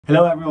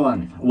Hello,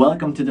 everyone.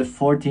 Welcome to the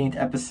 14th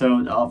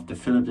episode of the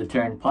Filip The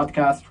Terran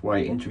Podcast, where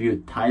I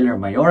interviewed Tyler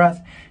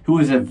Mayoras, who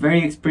is a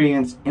very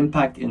experienced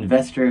impact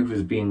investor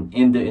who's been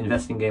in the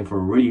investing game for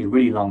a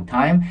really long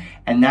time.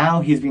 And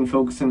now he's been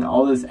focusing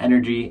all his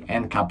energy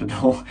and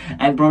capital,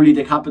 and probably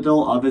the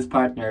capital of his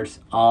partners,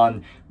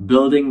 on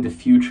building the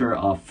future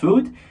of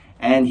food.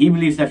 And he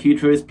believes that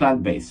future is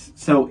plant-based.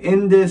 So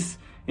in this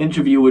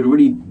interview would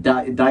really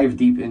dive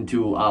deep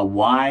into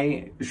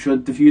why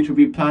should the future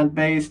be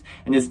plant-based,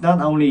 and it's not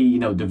only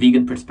the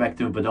vegan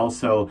perspective but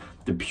also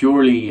the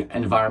purely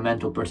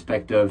environmental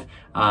perspective,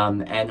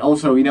 and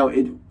also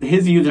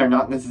his views are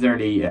not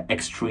necessarily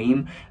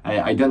extreme.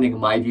 I don't think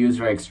my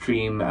views are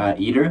extreme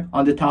either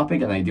on the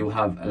topic, and I do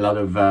have a lot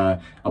of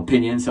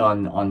opinions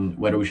on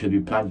whether we should be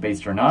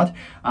plant-based or not.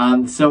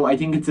 So I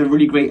think it's a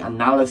really great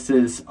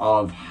analysis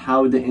of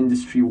how the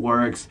industry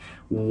works.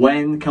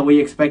 When can we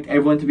expect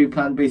everyone to be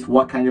plant-based?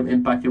 What kind of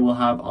impact it will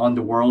have on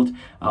the world,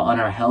 on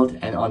our health,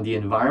 and on the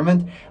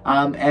environment?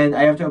 And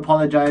I have to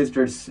apologize.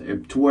 There's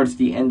towards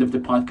the end of the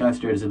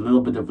podcast, there's a little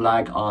bit of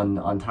lag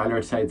on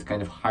Tyler's side. It's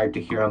kind of hard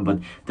to hear him, but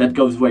that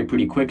goes away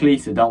pretty quickly.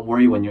 So don't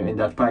worry when you're in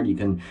that part. You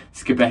can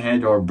skip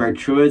ahead or burn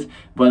through it.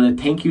 But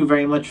thank you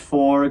very much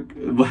for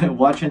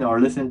watching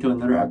or listening to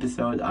another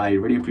episode. I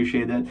really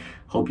appreciate it.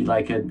 Hope you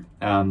like it.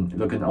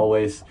 Looking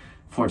always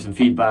for some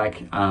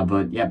feedback,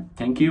 but yeah,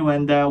 thank you,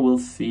 and we'll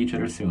see each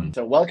other soon.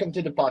 So welcome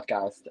to the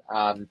podcast.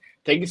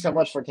 Thank you so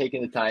much for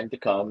taking the time to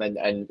come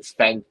and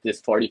spend this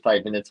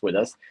 45 minutes with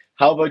us.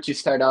 How about you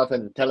start off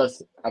and tell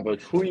us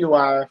about who you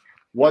are,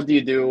 what do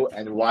you do,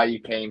 and why you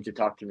came to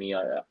talk to me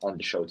on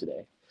the show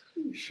today?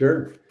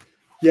 Sure.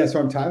 Yeah, so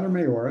I'm Tyler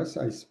Mayoras.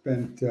 I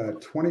spent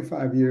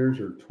 25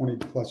 years or 20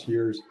 plus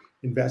years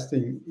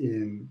investing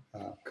in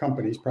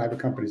companies, private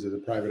companies, as a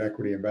private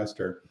equity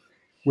investor,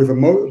 with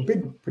a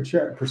big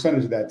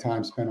percentage of that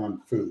time spent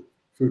on food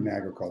and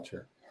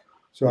agriculture.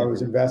 So I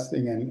was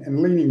investing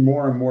and leaning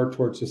more and more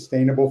towards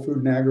sustainable food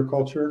and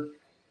agriculture.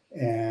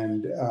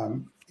 And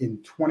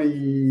in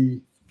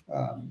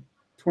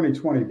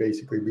 2020,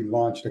 basically, we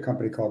launched a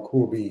company called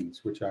Cool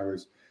Beans, which I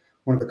was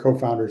one of the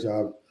co-founders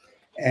of.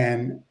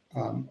 And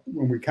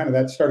when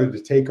that started to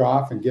take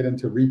off and get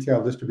into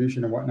retail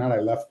distribution and whatnot,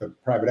 I left the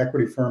private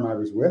equity firm I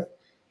was with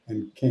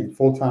and came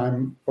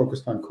full-time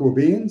focused on Cool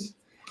Beans.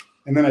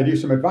 And then I do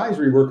some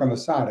advisory work on the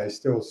side. I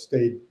still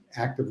stayed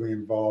actively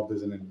involved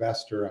as an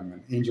investor. I'm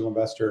an angel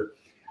investor.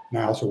 And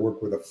I also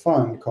work with a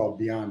fund called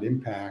Beyond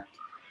Impact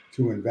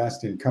to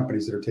invest in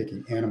companies that are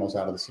taking animals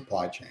out of the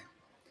supply chain.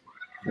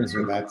 And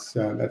so that's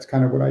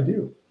kind of what I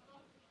do.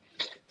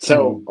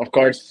 So, of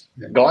course,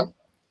 go on.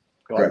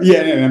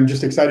 Yeah, and I'm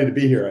just excited to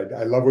be here.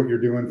 I love what you're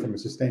doing from a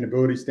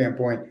sustainability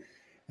standpoint.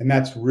 And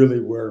that's really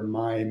where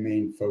my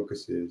main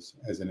focus is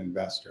as an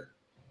investor.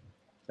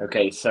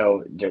 Okay,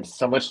 so there's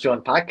so much to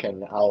unpack,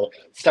 and I'll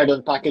start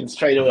unpacking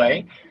straight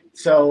away.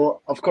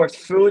 So, of course,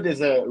 food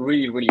is a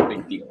really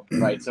big deal,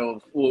 right? So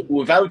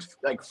without,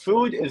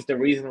 food is the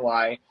reason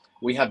why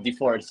we have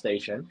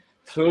deforestation.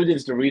 Food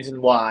is the reason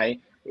why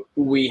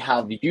we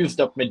have used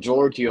up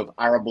majority of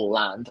arable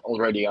land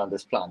already on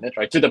this planet,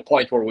 right? To the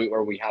point where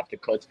we have to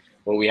cut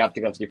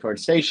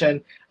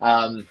deforestation.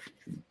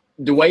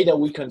 The way that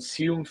we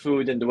consume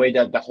food and the way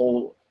that the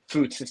whole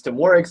food system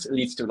works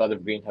leads to a lot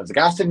of greenhouse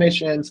gas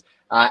emissions,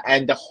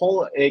 and the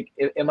whole.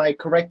 Am I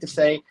correct to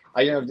say,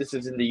 I don't know if this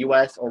is in the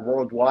U.S. or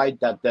worldwide,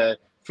 that the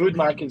food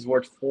market is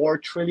worth over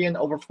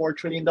 $4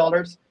 trillion?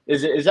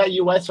 Is that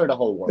U.S. or the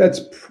whole world?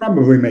 That's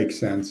probably makes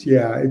sense.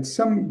 Yeah, it's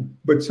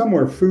but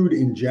somewhere food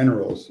in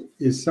general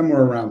is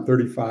somewhere around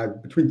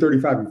between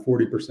 35 and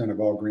 40%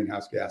 of all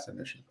greenhouse gas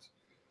emissions,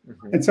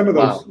 and some of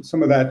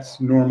that's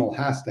normal,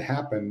 has to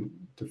happen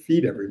to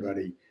feed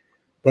everybody.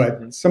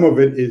 But some of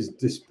it is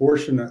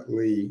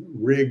disproportionately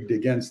rigged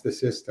against the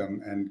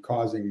system and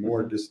causing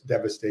more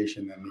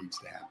devastation than needs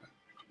to happen.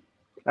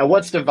 And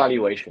what's the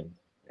valuation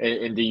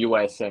in the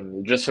US?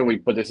 And just so we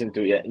put this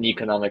into an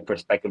economic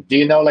perspective, do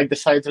you know the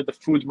size of the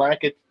food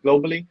market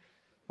globally?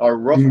 Or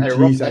rough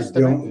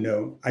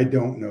estimate? I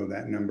don't know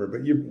that number,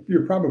 but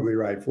you're probably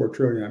right. 4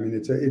 trillion. I mean,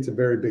 it's a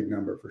very big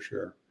number for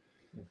sure.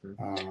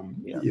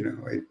 In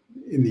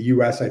the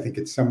US, I think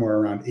it's somewhere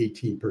around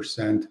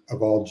 18%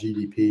 of all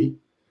GDP.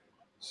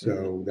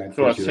 So that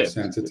gives you a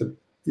sense. It's a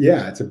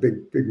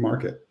big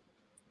market.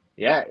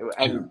 Yeah,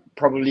 and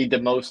probably the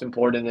most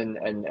important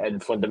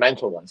and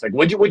fundamental ones.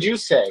 Would you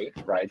say,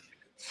 right,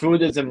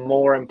 food is a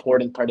more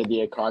important part of the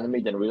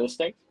economy than real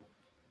estate?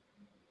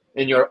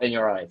 In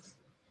your eyes?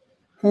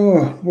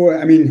 Oh boy,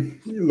 I mean,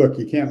 look,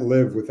 you can't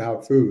live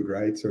without food,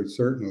 right? So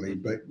certainly,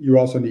 but you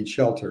also need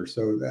shelter.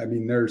 So I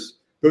mean,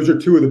 those are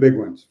two of the big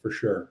ones for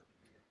sure.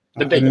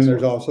 And then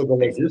there's also the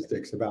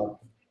logistics about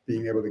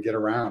being able to get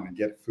around and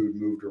get food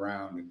moved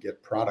around and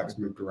get products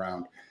moved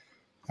around.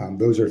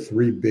 Those are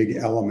three big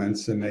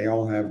elements, and they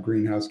all have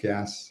greenhouse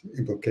gas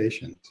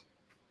implications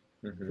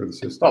for the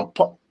system.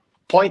 Well,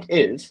 point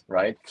is,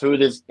 right, food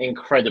is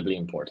incredibly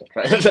important,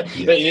 right?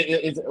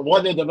 It's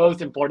one of the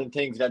most important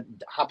things that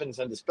happens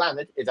on this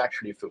planet is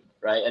actually food,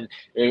 right? And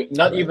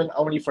not even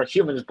only for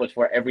humans, but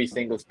for every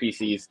single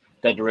species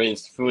that there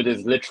is. Food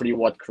is literally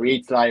what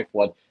creates life,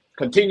 what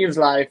continues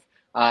life,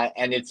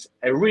 and it's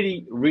a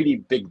really, really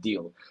big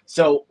deal.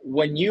 So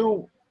when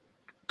you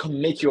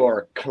commit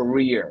your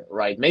career,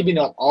 right, maybe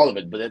not all of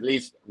it, but at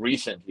least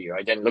recently,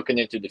 right, and looking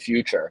into the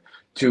future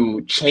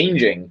to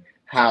changing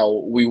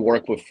how we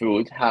work with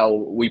food, how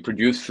we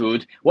produce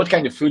food, what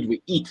kind of food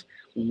we eat.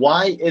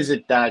 Why is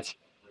it that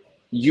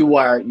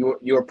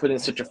you're putting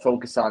such a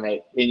focus on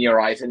it in your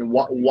eyes, and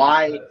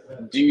why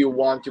do you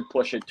want to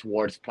push it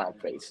towards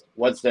plant-based?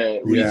 What's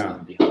the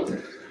reason behind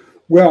it?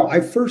 Well,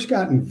 I first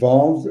got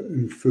involved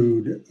in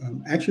food.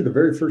 Actually, the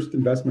very first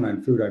investment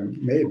on food I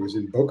made was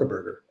in Boca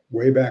Burger,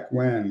 way back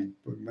when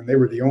they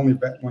were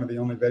one of the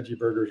only veggie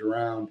burgers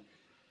around.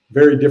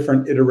 Very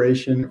different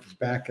iteration. It was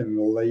back in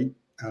the late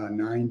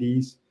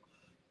 90s,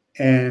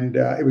 and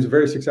it was a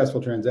very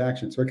successful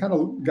transaction. So I kind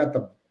of got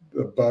the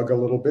bug a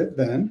little bit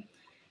then,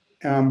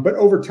 but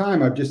over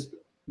time I've just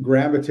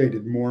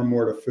gravitated more and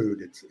more to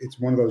food. It's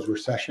one of those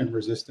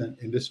recession-resistant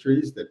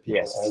industries that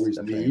people always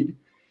need,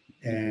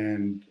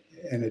 and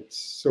it's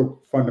so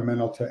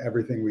fundamental to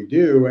everything we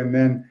do. And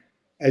then,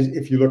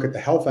 if you look at the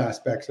health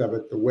aspects of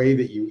it, the way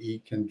that you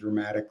eat can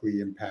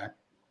dramatically impact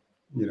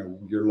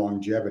your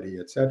longevity,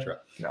 etc.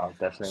 No,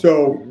 definitely.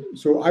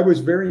 So I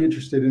was very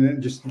interested in it,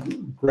 and just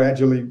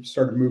gradually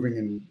started moving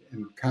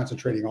and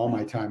concentrating all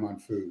my time on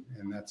food.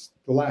 And that's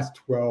the last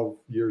 12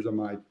 years of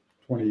my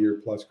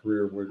 20-year plus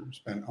career were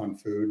spent on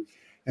food.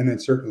 And then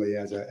certainly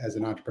as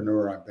an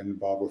entrepreneur, I've been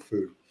involved with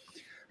food.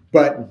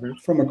 But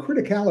from a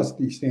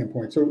criticality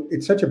standpoint, so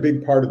it's such a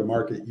big part of the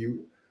market,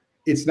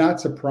 it's not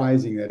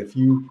surprising that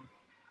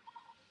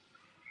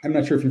I'm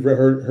not sure if you've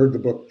heard the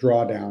book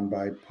Drawdown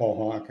by Paul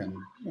Hawken.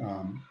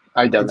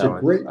 I don't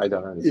know. I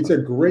don't know. It's a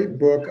great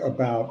book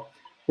about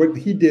what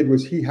he did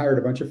was he hired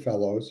a bunch of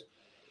fellows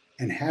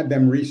and had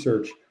them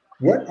research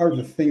what are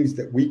the things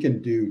that we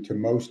can do to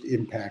most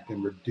impact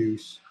and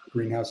reduce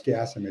greenhouse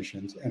gas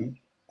emissions and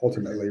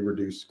ultimately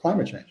reduce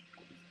climate change.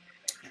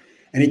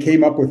 And he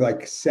came up with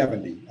like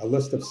a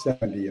list of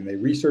 70, and they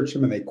researched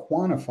them and they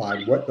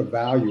quantified what the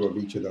value of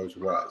each of those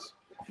was.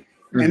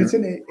 And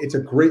it's a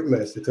great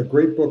list. It's a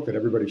great book that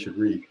everybody should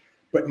read.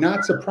 But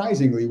not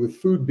surprisingly, with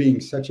food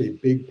being such a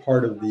big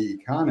part of the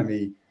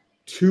economy,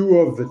 2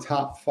 of the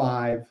top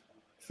 5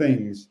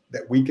 things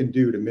that we can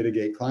do to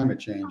mitigate climate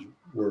change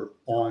were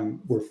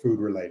food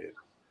related.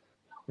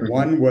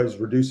 One was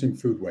reducing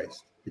food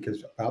waste,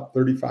 because about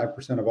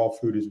 35% of all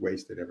food is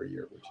wasted every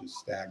year, which is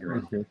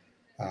staggering.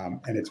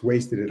 And it's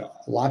wasted in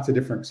lots of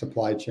different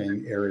supply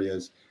chain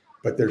areas,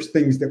 but there's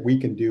things that we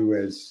can do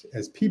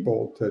as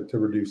people to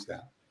reduce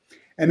that.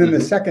 And then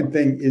the second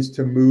thing is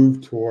to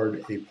move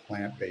toward a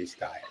plant-based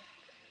diet.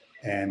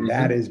 And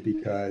that is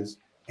because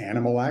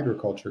animal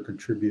agriculture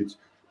contributes,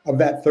 of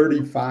that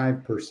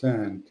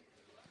 35%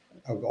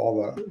 of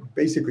all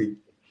basically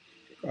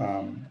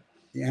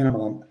the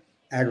animal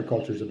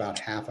agriculture is about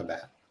half of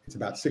that. It's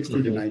about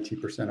 60 to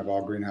 90% of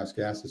all greenhouse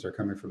gases are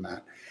coming from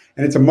that.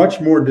 And it's a much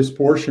more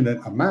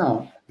disproportionate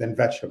amount than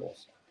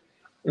vegetables.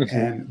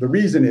 And the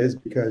reason is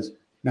because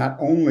not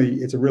only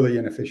it's a really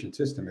inefficient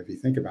system. If you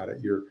think about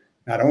it,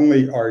 not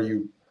only are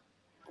you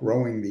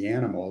growing the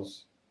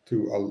animals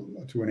to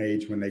an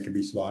age when they can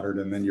be slaughtered,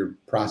 and then you're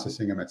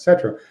processing them,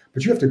 etc.,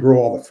 but you have to grow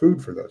all the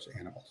food for those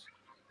animals.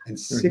 And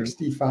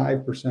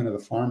 65% of the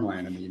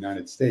farmland in the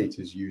United States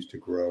is used to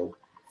grow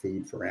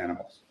food for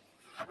animals,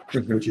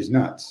 which is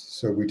nuts.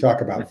 So we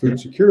talk about food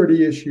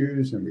security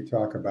issues, and we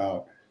talk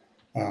about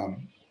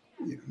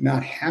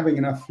not having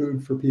enough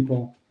food for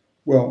people.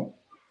 Well,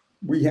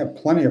 we have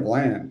plenty of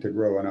land to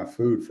grow enough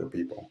food for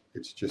people.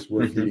 It's just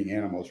we're feeding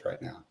animals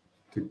right now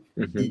to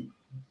eat.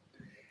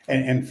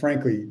 And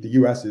frankly, the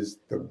U.S. is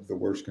the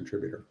worst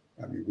contributor.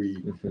 I mean, we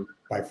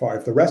by far,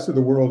 if the rest of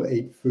the world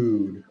ate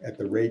food at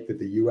the rate that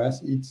the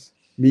U.S. eats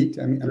meat,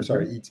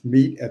 eats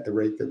meat at the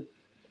rate that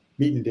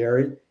meat and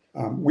dairy,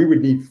 we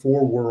would need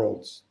 4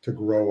 worlds to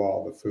grow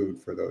all the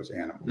food for those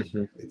animals.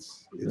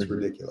 It's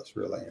ridiculous,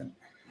 really. And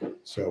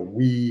so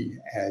we,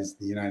 as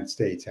the United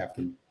States, have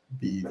to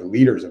be the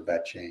leaders of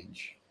that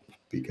change,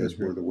 because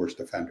we're the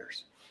worst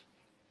offenders.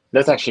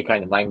 That's actually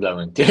kind of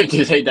mind-blowing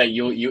to say that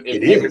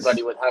if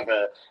everybody would have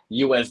a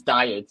U.S.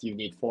 diet, you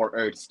need 4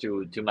 Earths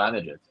to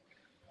manage it.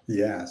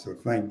 Yeah, so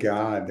thank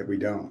God that we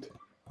don't.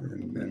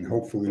 And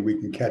hopefully we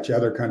can catch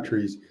other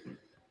countries,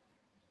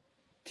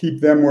 keep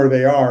them where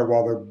they are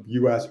while the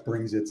U.S.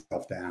 brings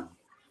itself down.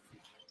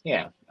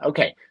 Yeah,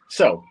 okay.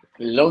 So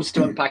loads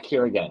to unpack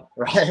here again,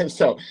 right?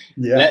 So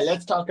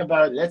let's talk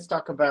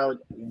about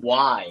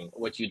why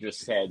what you just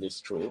said is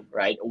true,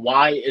 right?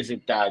 Why is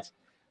it that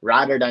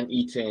rather than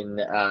eating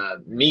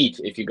meat,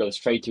 if you go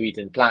straight to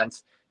eating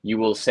plants, you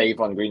will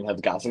save on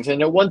greenhouse gases?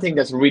 And the one thing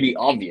that's really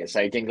obvious,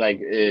 I think,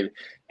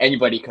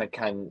 anybody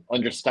can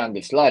understand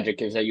this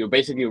logic, is that you're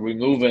basically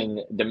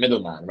removing the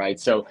middleman, right?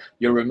 So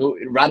you're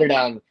rather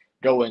than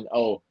going,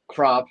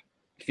 crop,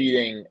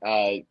 feeding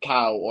a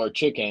cow or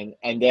chicken,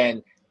 and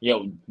then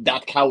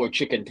that cow or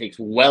chicken takes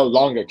well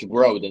longer to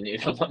grow than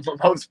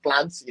most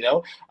plants.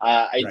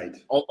 Right.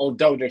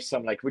 Although there's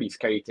some like really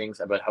scary things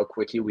about how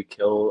quickly we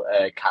kill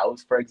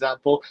cows, for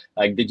example.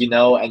 Like, did you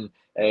know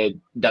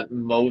that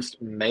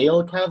most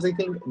male calves, I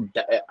think,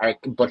 are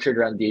butchered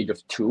around the age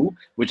of 2,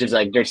 which is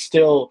like they're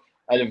still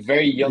at a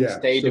very young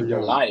stage so of their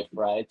young. life,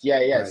 right? Yeah.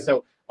 Right.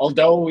 So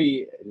although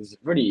it's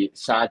really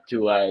sad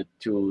to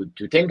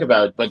think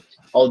about, but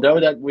although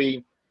that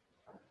we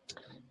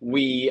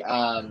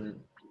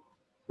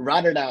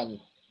rather than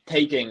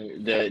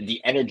taking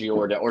the energy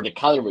or the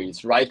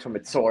calories right from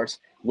its source,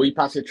 we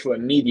pass it through a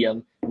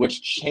medium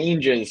which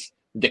changes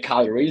the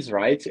calories,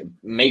 right? It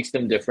makes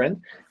them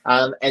different,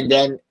 and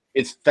then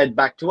it's fed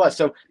back to us.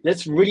 So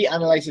let's really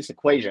analyze this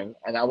equation,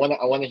 and I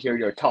want to hear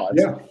your thoughts.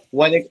 Yeah.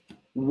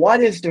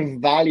 What is the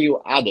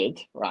value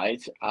added,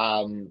 right?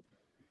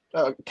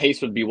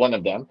 Taste would be one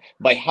of them,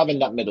 by having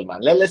that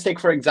middleman. Let's take,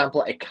 for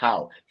example, a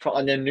cow.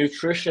 From a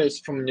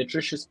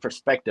nutritious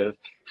perspective,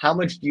 how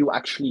much do you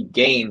actually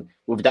gain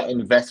with that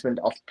investment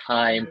of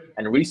time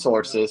and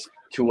resources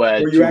to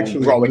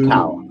grow a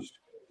cow?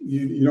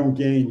 You don't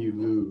gain, you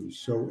lose.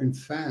 So in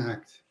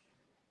fact,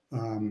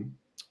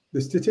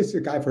 the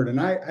statistic I've heard, and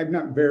I've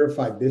not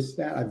verified this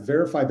stat, I've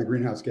verified the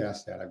greenhouse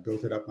gas stat. I've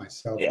built it up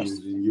myself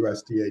using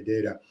USDA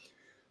data.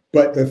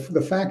 But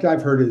the fact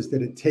I've heard is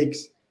that it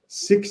takes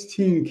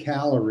 16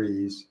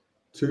 calories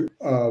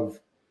of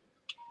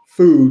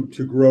food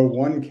to grow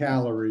 1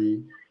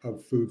 calorie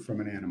of food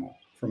from an animal,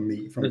 from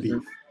beef.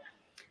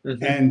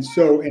 Mm-hmm. And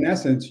so in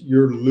essence,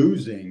 you're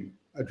losing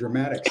a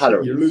dramatic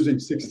calories. You're losing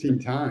 16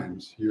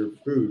 times your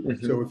food.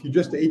 Mm-hmm. So if you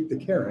just ate the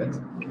carrot,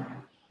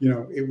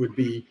 it would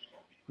be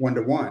 1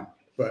 to 1.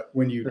 But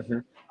when you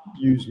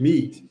use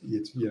meat,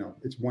 it's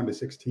 1 to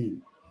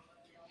 16.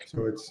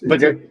 So it's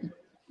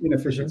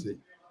inefficiency.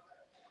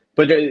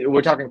 But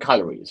we're talking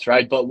calories,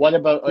 right? But what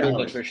about other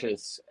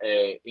nutritious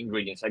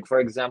ingredients? Like, for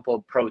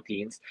example,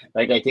 proteins.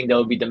 Like, I think that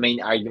would be the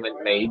main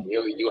argument made.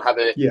 You have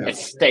a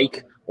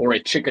steak or a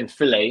chicken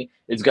fillet.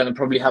 It's going to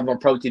probably have more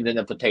protein than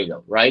a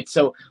potato, right?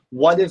 So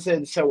what is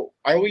it? So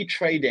are we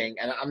trading?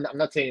 And I'm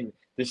not saying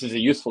this is a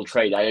useful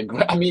trade. I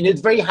agree. I mean,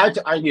 it's very hard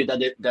to argue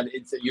that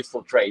it's a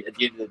useful trade at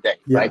the end of the day,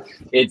 right?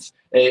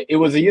 It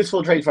was a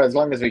useful trade for as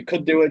long as we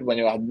could do it, when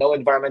it had no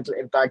environmental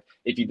impact.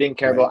 If you didn't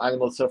care about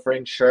animal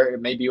suffering, sure,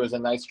 maybe it was a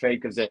nice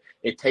trade because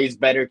it tastes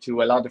better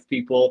to a lot of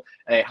people.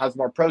 It has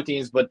more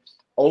proteins, but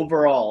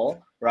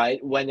overall,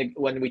 right,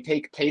 when we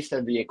take taste out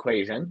of the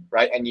equation,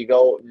 right, and you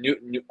go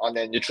on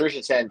the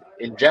nutrition end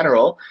in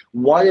general,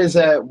 what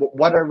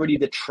are really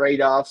the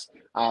trade-offs?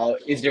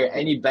 Is there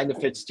any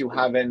benefits to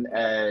having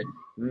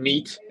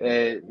meat,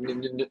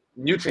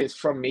 nutrients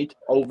from meat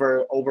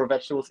over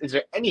vegetables? Is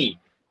there any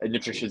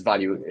nutritious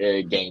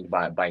value gained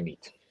by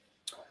meat?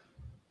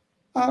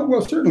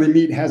 Well, certainly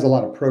meat has a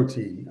lot of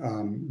protein,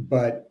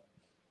 but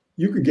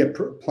you could get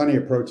plenty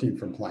of protein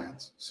from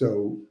plants.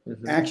 So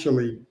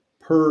actually,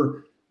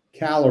 per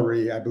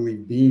calorie, I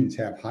believe beans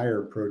have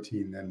higher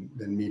protein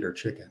than meat or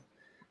chicken.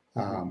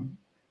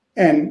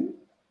 And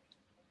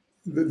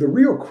the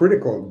real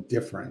critical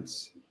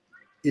difference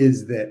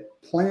is that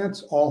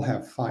plants all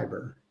have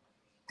fiber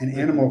and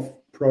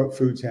animal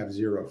foods have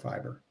 0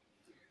 fiber.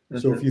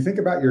 So if you think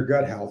about your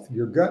gut health,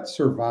 your gut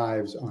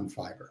survives on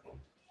fiber,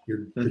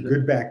 the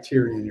good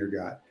bacteria in your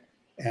gut.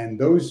 And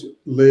those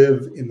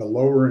live in the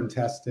lower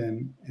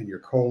intestine and your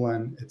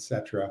colon,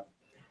 etc.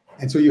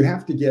 And so you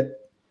have to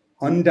get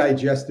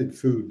undigested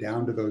food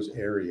down to those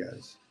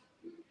areas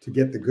to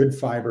get the good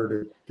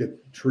fiber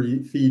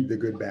to feed the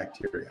good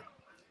bacteria.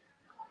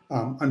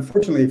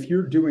 Unfortunately, if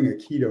you're doing a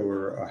keto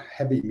or a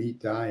heavy meat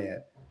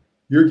diet,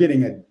 you're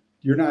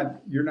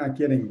not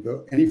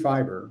getting any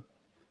fiber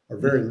or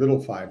very little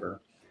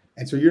fiber,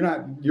 and so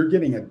you're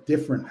getting a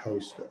different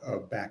host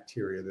of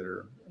bacteria that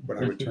are what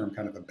I would term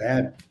kind of the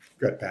bad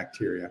gut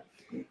bacteria,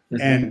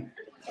 and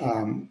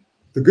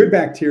the good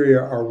bacteria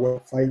are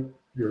what fight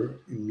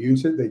your immune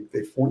system.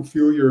 They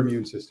fuel your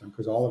immune system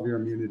because all of your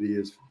immunity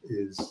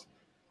is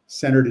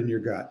centered in your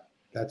gut.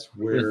 That's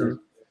where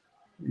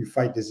you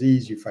fight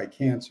disease, you fight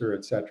cancer,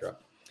 etc.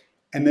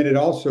 And then it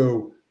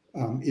also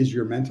is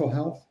your mental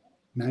health.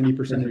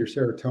 90% of your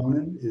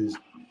serotonin is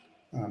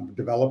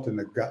developed in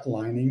the gut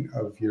lining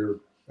of your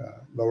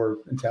lower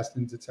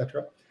intestines,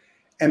 etc.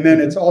 And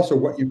then it's also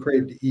what you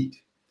crave to eat.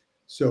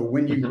 So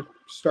when you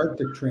start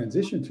to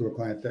transition to a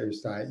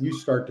plant-based diet, you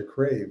start to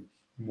crave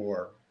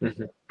more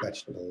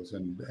vegetables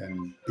and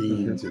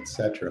beans,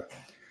 etc.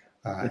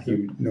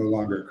 You no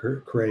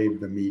longer crave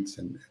the meats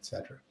and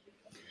etc.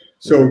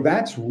 So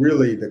that's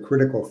really the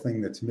critical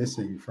thing that's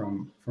missing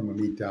from a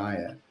meat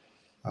diet.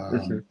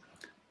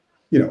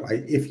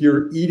 If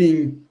you're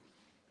eating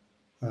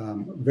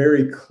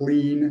very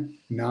clean,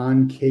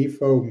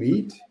 non-CAFO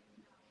meat,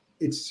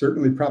 it's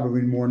certainly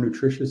probably more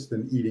nutritious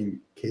than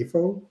eating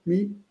CAFO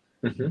meat,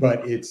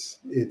 but it's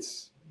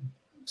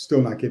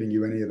still not getting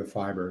you any of the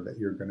fiber that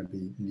you're going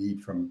to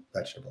need from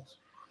vegetables.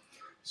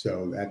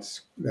 So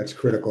that's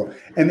critical.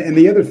 And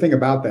the other thing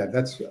about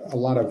that's a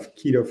lot of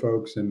keto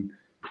folks and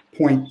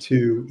point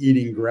to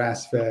eating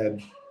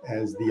grass-fed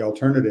as the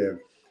alternative.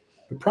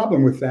 The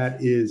problem with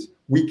that is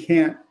we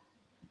can't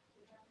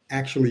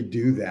actually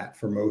do that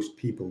for most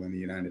people in the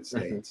United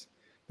States.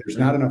 There's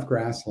not enough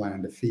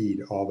grassland to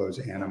feed all those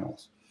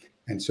animals.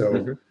 And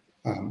so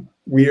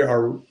we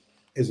are,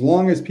 as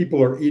long as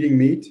people are eating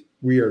meat,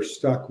 we are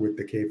stuck with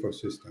the CAFO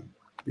system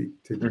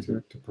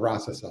to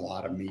process a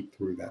lot of meat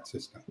through that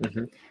system.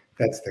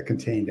 That's the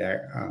contained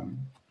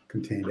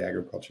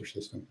agriculture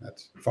system.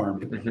 That's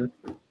farmed.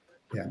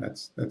 Yeah,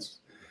 that's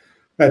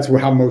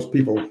how most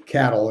people,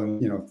 cattle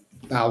and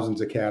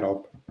thousands of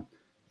cattle,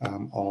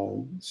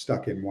 all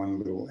stuck in one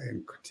little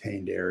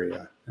contained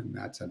area, and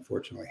that's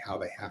unfortunately how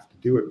they have to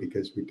do it,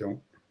 because we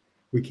don't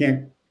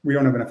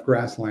have enough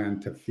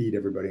grassland to feed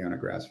everybody on a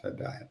grass-fed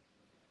diet.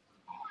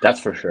 That's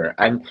for sure.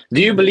 And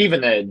do you believe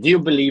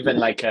in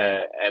like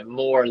a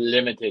more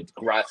limited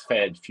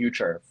grass-fed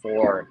future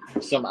for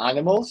some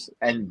animals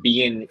and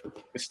then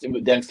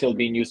still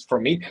being used for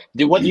meat?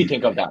 What do you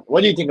think of that? What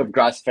do you think of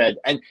grass-fed?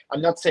 And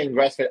I'm not saying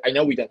grass-fed, I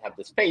know we don't have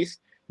the space,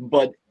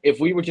 but if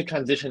we were to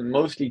transition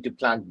mostly to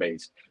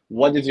plant-based,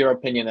 what is your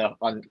opinion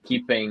on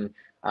keeping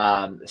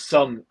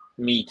some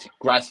meat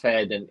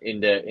grass-fed and in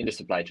the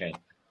supply chain?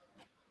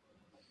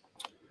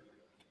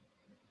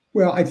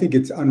 Well, I think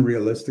it's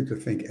unrealistic to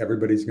think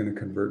everybody's going to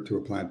convert to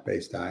a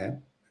plant-based diet. I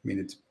mean,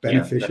 it's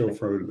beneficial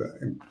for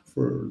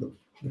the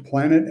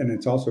planet, and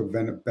it's also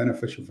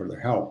beneficial for their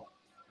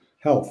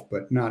health,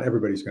 but not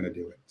everybody's going to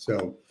do it.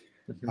 So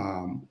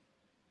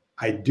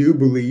I do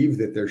believe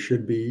that there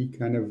should be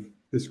kind of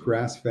this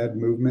grass-fed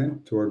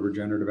movement toward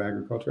regenerative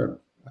agriculture.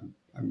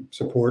 I'm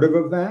supportive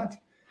of that.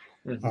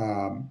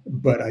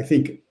 But I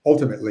think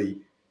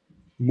ultimately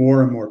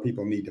more and more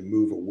people need to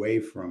move away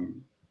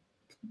from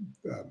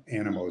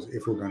animals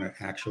if we're going to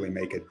actually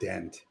make a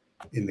dent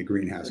in the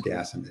greenhouse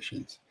gas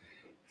emissions.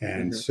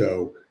 And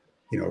so,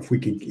 if we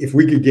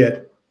could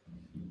get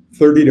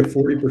 30 to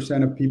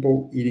 40% of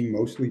people eating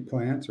mostly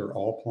plants or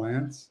all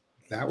plants,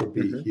 that would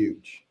be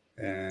huge.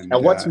 And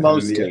what's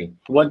mostly?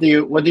 What do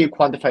you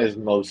quantify as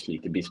mostly,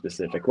 to be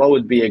specific? What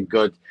would be a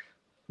good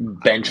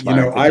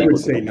benchmark?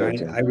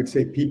 I would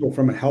say people,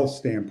 from a health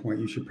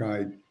standpoint, you should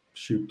probably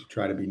shoot to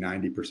try to be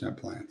 90%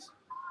 plants.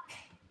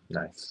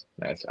 Nice.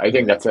 I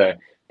think that's a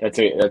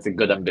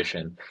good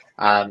ambition.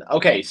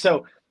 Okay,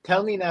 so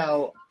tell me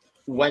now,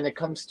 when it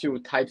comes to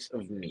types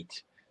of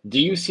meat, do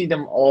you see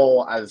them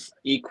all as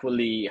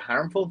equally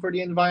harmful for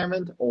the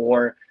environment,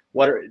 or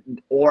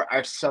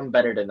are some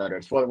better than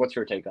others? What's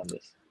your take on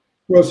this?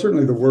 Well,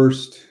 certainly the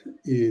worst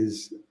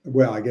is,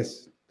 I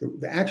guess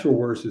the actual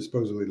worst is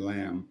supposedly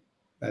lamb.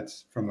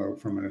 That's from a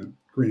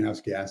greenhouse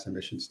gas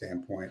emission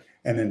standpoint,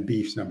 and then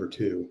beef's number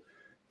 2.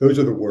 Those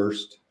are the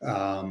worst.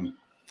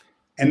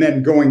 And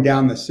then going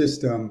down the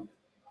system,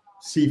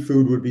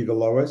 seafood would be the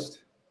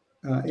lowest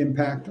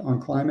impact on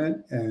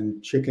climate,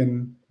 and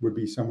chicken would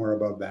be somewhere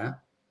above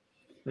that.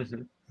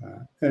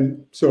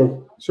 And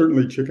so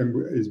certainly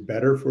chicken is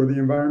better for the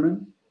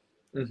environment,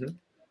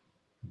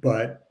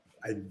 but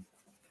I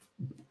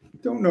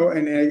don't know.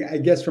 And I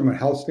guess from a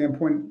health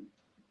standpoint,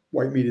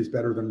 white meat is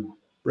better than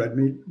red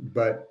meat,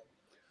 but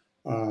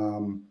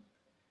one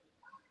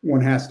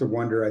has to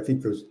wonder. I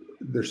think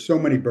there's so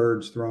many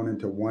birds thrown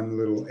into one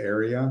little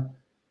area,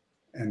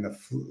 and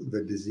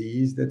the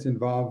disease that's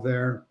involved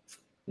there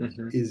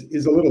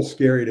is a little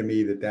scary to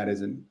me. That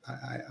isn't.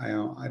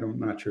 I'm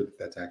not sure that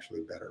that's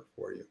actually better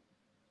for you,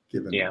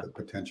 given the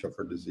potential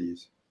for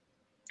disease.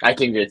 I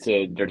think it's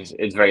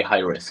very high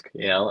risk.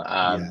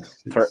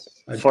 Yes, for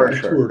sure.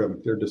 Toured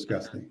them. They're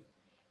disgusting.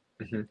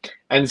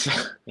 And so,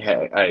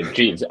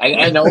 geez,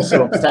 and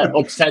also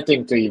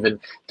upsetting to even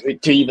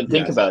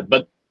think about.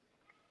 But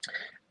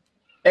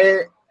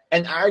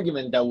an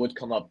argument that would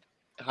come up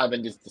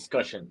having this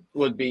discussion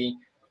would be,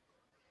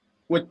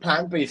 with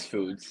plant-based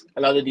foods,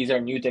 a lot of these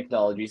are new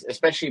technologies,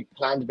 especially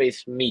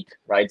plant-based meat,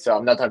 right? So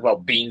I'm not talking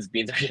about beans.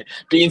 Beans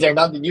are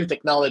not the new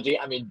technology.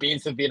 I mean,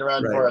 beans have been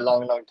around for a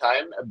long, long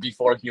time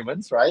before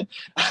humans, right?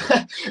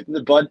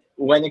 But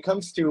when it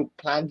comes to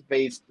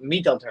plant-based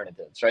meat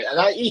alternatives, right? And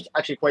I eat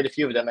actually quite a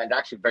few of them, and they're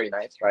actually very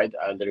nice, right?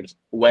 There's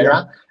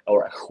huera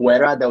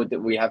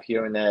that we have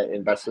here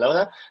in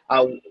Barcelona.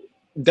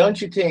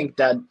 Don't you think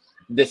that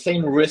the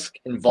same risk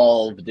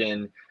involved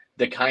in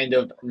the kind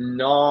of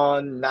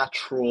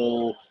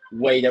non-natural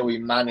way that we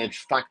manage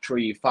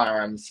factory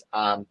farms,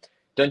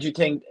 don't you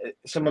think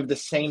some of the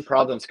same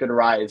problems could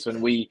arise when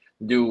we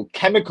do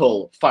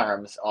chemical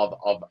farms of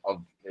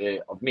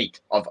meat,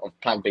 of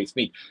plant-based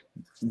meat?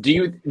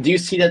 Do you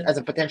see that as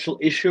a potential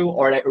issue,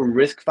 or a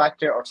risk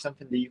factor, or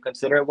something that you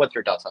consider? What's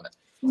your thoughts on it?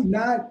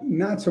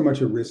 Not so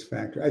much a risk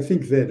factor. I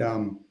think that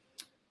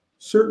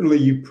certainly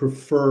you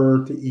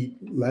prefer to eat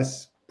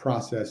less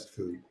processed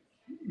food,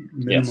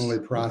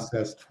 minimally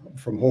processed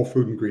from whole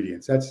food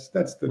ingredients. That's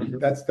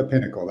the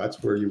pinnacle.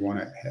 That's where you want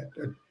to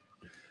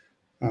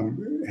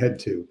head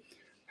to.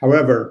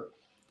 However,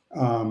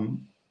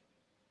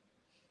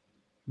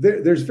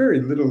 there's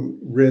very little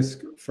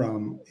risk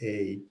from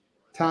a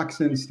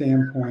toxin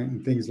standpoint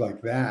and things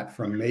like that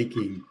from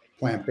making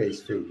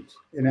plant-based foods.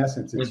 In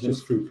essence, it's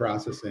just food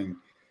processing.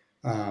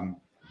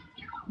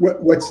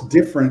 What's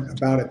different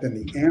about it than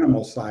the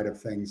animal side of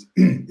things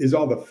is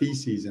all the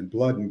feces and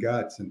blood and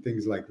guts and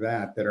things like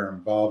that are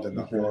involved in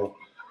the whole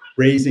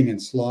raising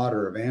and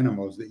slaughter of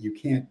animals that you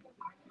can't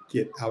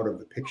get out of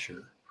the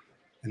picture.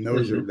 And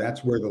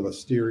that's where the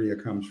listeria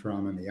comes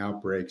from, and the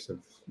outbreaks of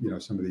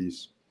some of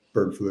these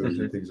bird flus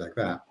and things like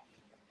that.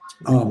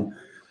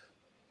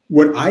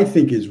 What I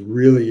think is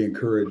really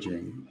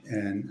encouraging,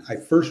 and I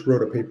first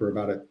wrote a paper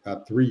about it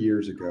about 3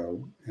 years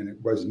ago, and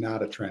it was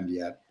not a trend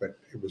yet, but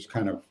it was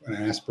kind of an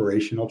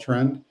aspirational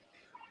trend,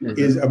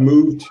 is a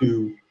move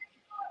to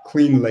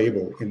clean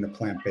label in the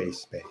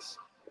plant-based space.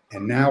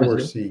 And now we're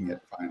seeing it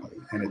finally,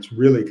 and it's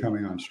really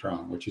coming on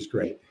strong, which is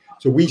great.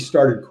 So we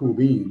started Cool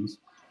Beans,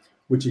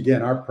 which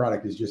again, our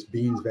product is just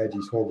beans,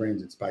 veggies, whole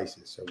grains, and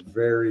spices. So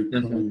very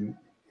clean,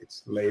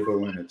 it's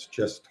label, and it's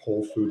just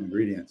whole food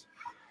ingredients.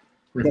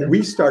 But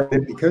we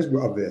started because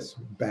of this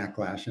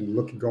backlash and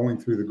going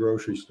through the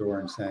grocery store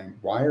and saying,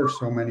 why are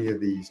so many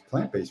of these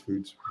plant-based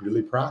foods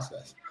really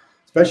processed?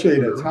 Especially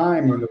at a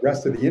time when the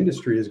rest of the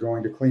industry is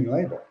going to clean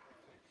label.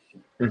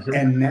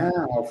 And now,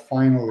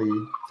 finally,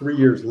 3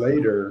 years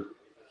later,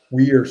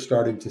 we are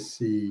starting to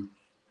see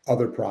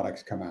other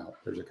products come out.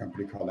 There's a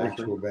company called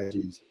Actual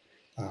Veggies,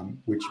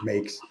 which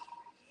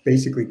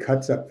basically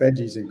cuts up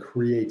veggies and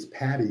creates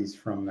patties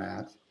from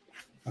that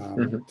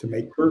to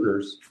make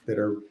burgers that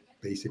are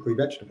basically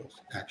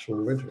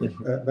actual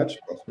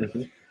vegetables.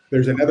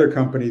 There's another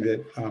company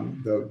that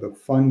the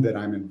fund that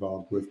I'm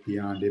involved with,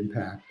 Beyond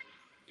Impact,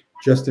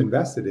 just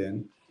invested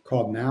in,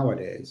 called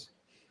Nowadays.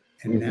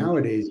 And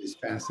Nowadays is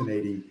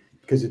fascinating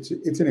because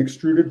it's an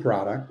extruded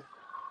product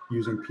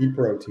using pea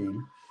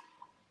protein,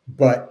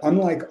 but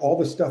unlike all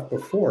the stuff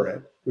before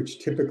it, which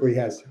typically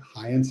has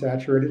high in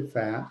saturated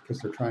fat because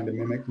they're trying to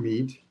mimic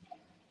meat,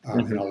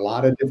 and a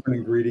lot of different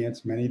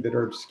ingredients, many that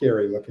are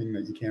scary looking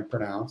that you can't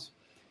pronounce.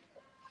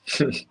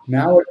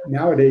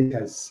 Nowadays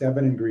has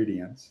 7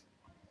 ingredients,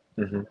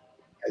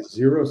 has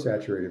 0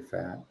 saturated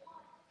fat,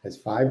 has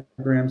 5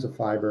 grams of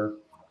fiber,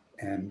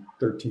 and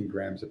 13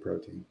 grams of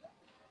protein.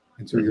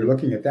 And so you're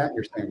looking at that,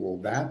 you're saying, well,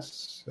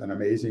 that's an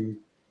amazing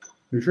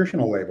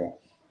nutritional label.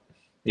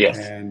 Yes.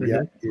 And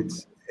yet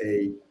it's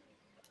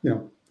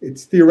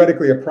it's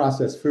theoretically a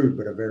processed food,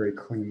 but a very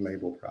clean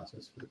label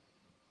processed food.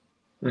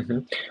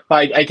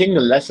 But I think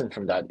the lesson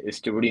from that is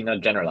to really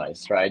not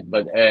generalize, right?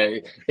 But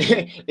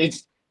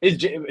it's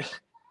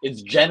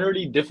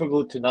generally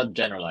difficult to not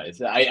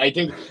generalize. I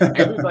think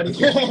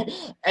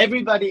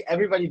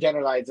everybody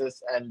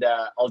generalizes, and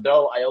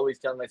although I always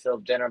tell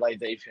myself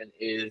generalization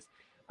is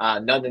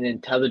not an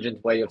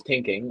intelligent way of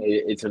thinking,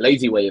 it's a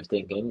lazy way of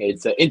thinking.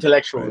 It's an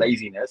intellectual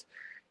laziness.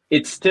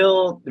 It's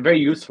still very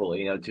useful,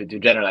 to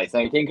generalize.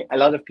 And I think a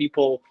lot of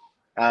people,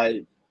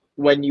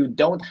 when you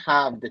don't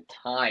have the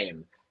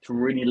time to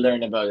really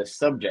learn about a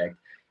subject,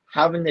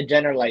 having the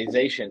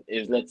generalization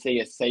is, let's say,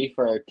 a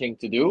safer thing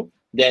to do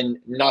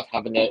than not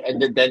having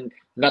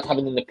not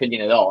having an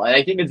opinion at all. And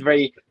I think it's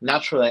very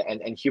natural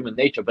and human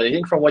nature. But I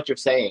think from what you're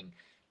saying,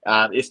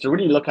 is to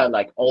really look at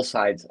like all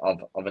sides of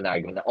an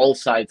argument, all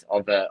sides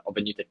of a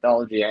new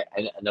technology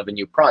and of a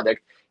new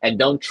product, and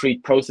don't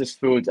treat processed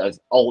foods as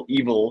all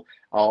evil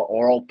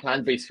or all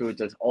plant-based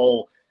foods as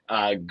all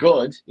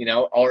good,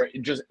 or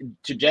just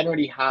to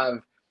generally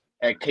have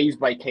a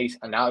case-by-case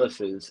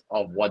analysis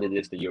of what it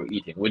is that you're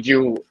eating. Would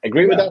you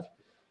agree with that?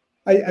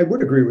 I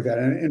would agree with that,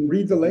 and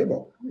read the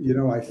label.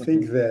 I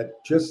think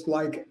that just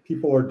like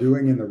people are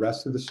doing in the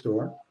rest of the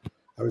store,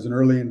 I was an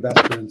early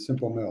investor in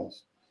Simple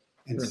Mills.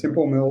 And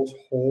Simple Mills'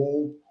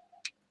 whole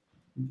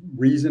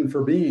reason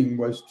for being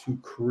was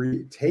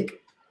to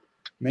take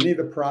many of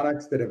the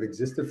products that have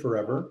existed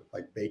forever,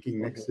 like baking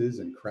mixes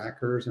and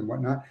crackers and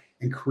whatnot,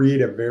 and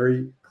create a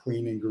very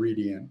clean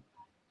ingredient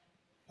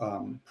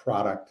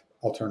product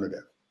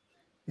alternative.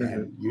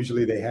 And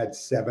usually they had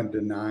 7 to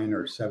 9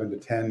 or 7 to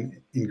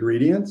 10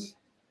 ingredients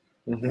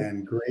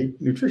and great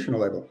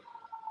nutritional label.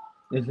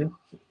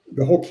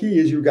 The whole key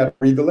is you've got to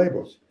read the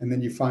labels, and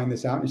then you find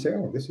this out and you say,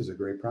 oh, this is a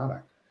great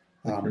product.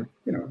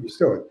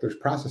 There's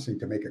processing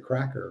to make a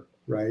cracker,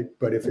 right?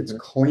 But if it's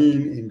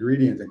clean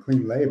ingredients and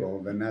clean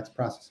label, then that's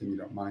processing you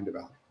don't mind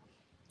about.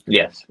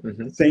 Yes.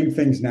 Same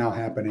thing's now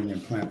happening in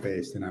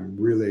plant-based, and I'm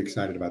really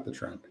excited about the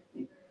trend.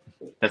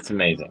 That's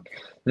amazing.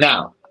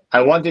 Now,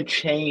 I want to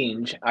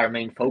change our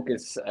main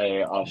focus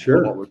of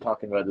what we're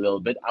talking about a little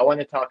bit. I want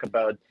to talk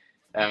about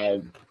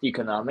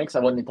economics. I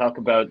want to talk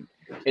about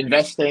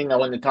investing. I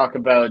want to talk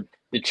about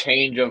the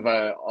change of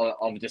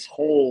this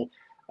whole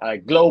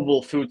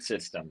global food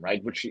system,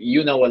 right? Which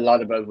you know a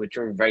lot about, which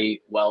you're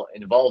very well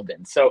involved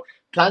in. So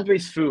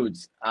plant-based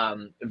foods,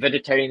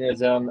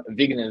 vegetarianism,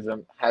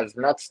 veganism has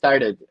not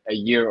started a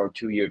year or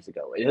 2 years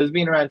ago. It has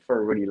been around for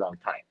a really long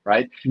time,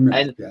 right?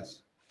 And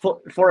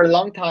for a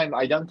long time,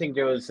 I don't think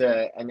there was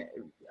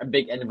a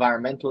big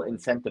environmental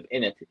incentive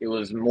in it. It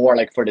was more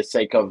like for the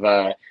sake of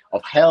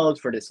health,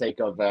 for the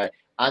sake of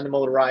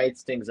animal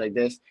rights, things like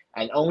this.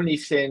 And only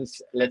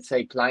since, let's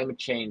say, climate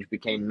change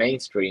became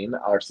mainstream,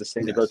 our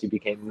sustainability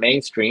became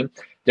mainstream,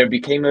 there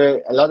became a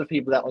lot of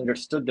people that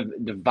understood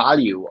the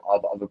value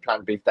of a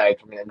plant-based diet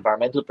from an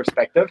environmental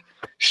perspective,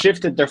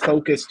 shifted their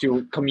focus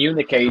to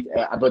communicate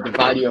about the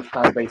value of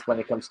plant-based when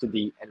it comes to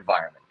the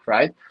environment,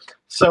 right?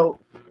 So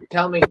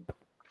tell me,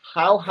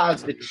 how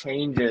has the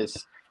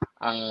changes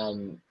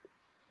in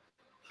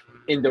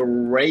the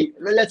rate,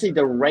 let's say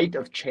the rate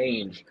of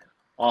change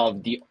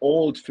of the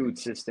old food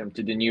system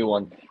to the new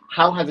one,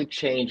 how has it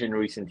changed in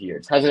recent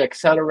years? Has it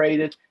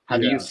accelerated?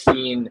 Have you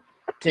seen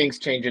things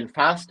changing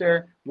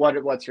faster?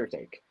 What's your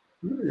take?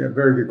 Yeah,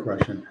 very good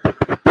question.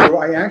 So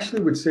I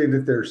actually would say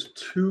that there's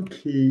two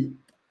key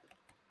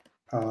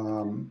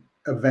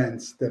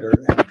events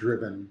that have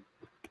driven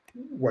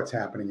what's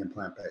happening in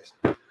plant-based.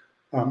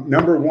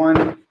 Number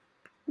one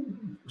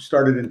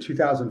started in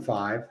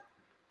 2005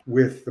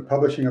 with the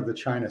publishing of the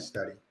China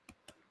study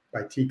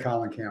by T.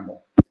 Colin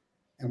Campbell.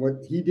 And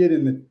what he did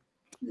in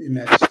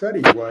that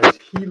study was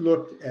he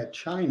looked at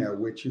China,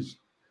 which is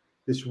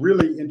this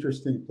really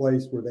interesting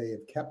place where they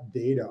have kept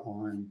data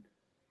on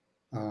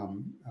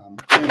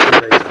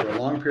cancer rates for a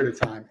long period of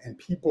time, and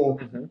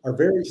people are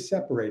very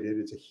separated.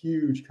 It's a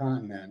huge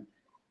continent,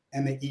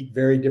 and they eat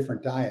very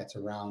different diets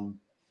around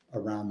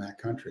that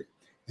country.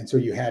 And so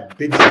you had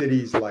big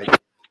cities like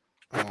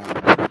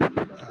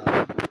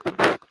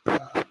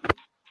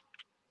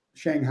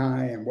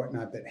Shanghai and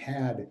whatnot that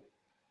had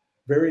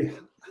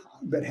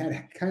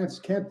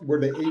cancer, where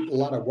they ate a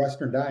lot of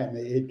Western diet, and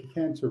they ate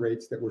cancer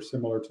rates that were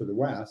similar to the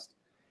West.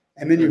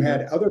 And then you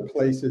had other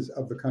places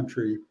of the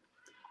country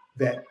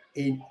that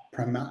ate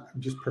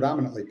just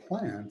predominantly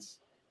plants,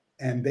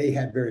 and they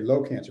had very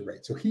low cancer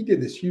rates. So he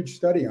did this huge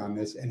study on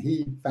this, and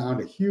he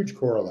found a huge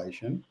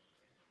correlation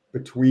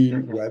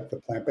between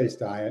the plant-based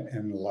diet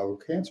and low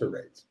cancer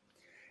rates.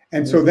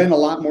 And so then a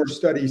lot more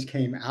studies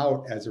came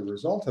out as a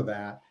result of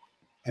that.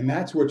 And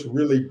that's what's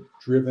really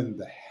driven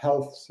the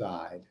health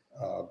side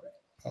of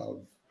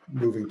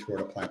moving toward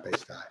a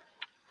plant-based diet.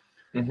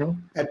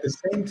 At the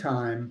same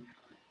time,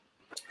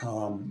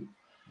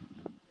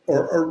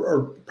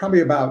 or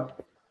probably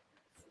about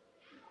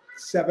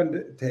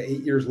 7 to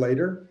 8 years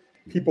later,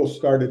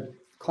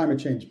 climate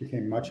change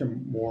became much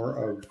more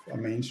of a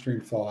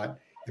mainstream thought,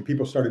 and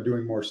people started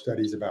doing more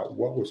studies about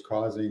what was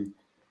causing,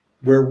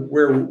 where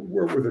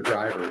were the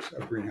drivers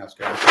of greenhouse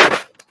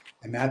gases.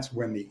 And that's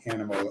when the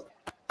animal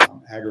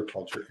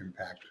agriculture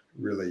impact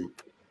really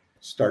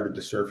started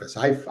to surface.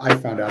 I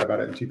found out about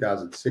it in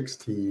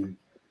 2016,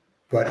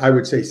 but I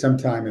would say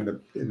sometime in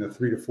the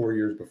 3 to 4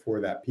 years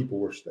before that, it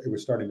was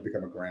starting to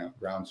become a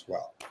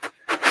groundswell.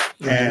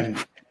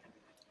 And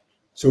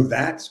so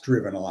that's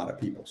driven a lot of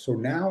people. So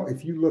now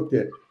if you looked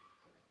at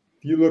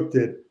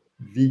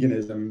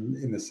veganism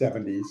in the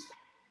 70s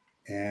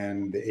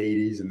and the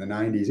 80s and the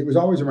 90s, it was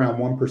always around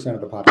 1%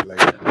 of the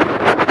population.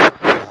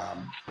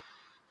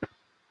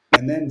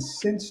 And then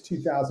since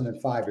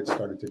 2005, it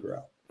started to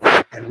grow.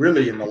 And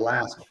really in the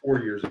last 4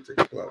 years, it's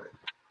exploded.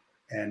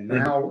 And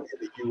now in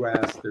the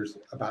US, there's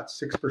about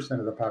 6%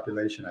 of the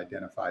population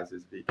identifies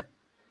as vegan,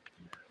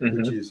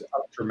 which is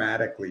up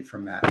dramatically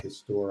from that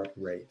historic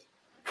rate.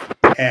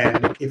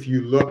 And if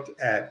you looked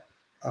at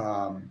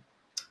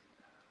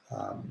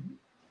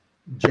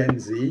Gen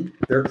Z,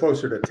 they're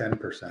closer to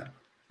 10%.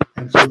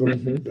 And so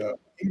the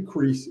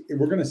increase,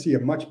 we're going to see a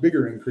much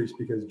bigger increase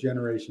because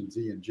Generation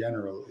Z in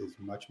general is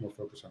much more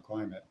focused on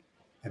climate,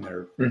 and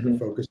they're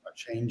focused on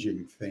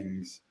changing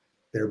things,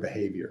 their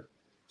behavior.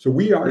 So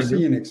we are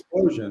seeing an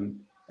explosion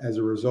as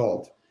a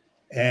result.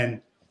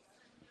 And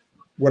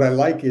what I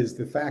like is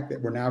the fact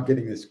that we're now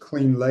getting this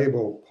clean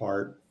label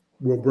part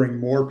will bring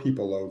more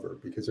people over,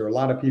 because there are a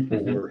lot of people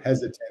who are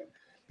hesitant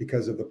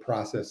because of the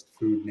processed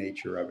food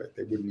nature of it.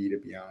 They wouldn't eat a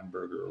Beyond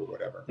Burger or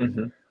whatever.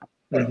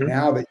 But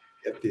now that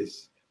you get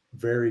this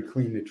very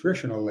clean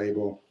nutritional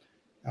label,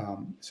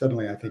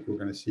 suddenly I think we're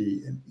going to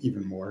see an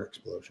even more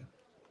explosion.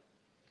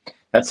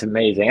 That's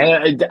amazing.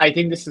 And I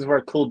think this is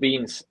where Cool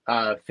Beans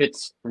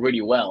fits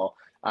really well.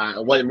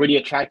 What really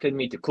attracted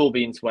me to Cool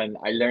Beans when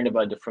I learned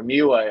about it from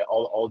you,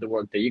 all the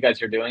work that you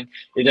guys are doing,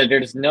 is that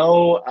there's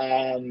no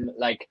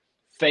like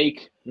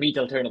fake meat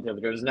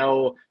alternative. There's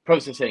no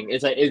processing.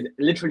 It's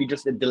literally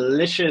just a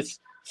delicious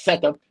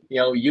setup,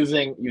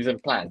 using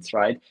plants,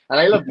 right? And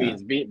I love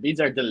beans. Beans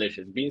are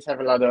delicious. Beans have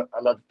a lot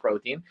of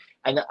protein,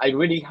 and I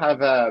really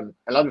have a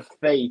lot of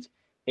faith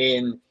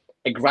in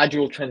a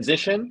gradual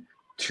transition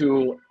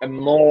to a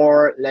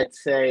more,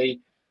 let's say,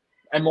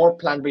 a more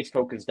plant-based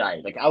focused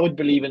diet. Like I would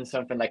believe in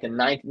something like a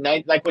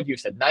 90, like what you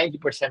said,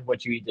 90%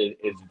 what you eat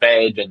is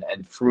veg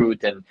and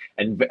fruit and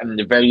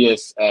the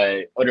various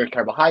other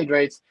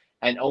carbohydrates,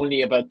 and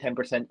only about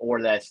 10% or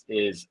less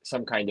is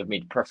some kind of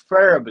meat,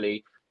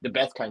 preferably the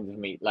best kinds of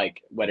meat,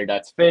 like whether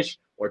that's fish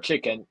or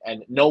chicken,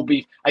 and no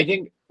beef. I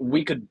think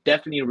we could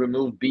definitely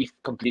remove beef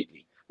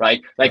completely,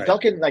 right? Like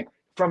talking like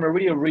from a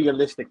really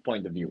realistic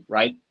point of view,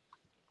 right?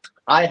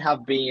 I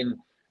have been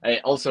I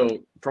also,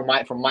 from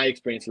my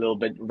experience a little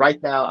bit,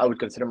 right now I would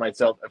consider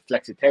myself a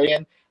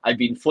flexitarian. I've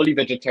been fully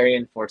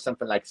vegetarian for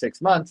something like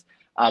 6 months,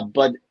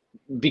 but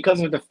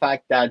because of the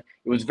fact that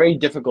it was very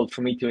difficult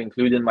for me to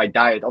include in my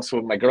diet, also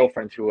with my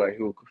girlfriend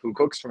who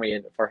cooks for me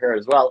and for her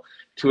as well,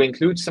 to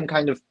include some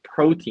kind of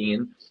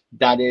protein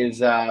that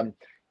is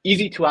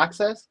easy to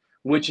access,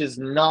 which is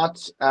not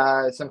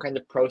some kind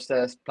of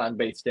processed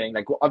plant-based thing.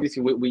 Like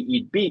obviously we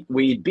eat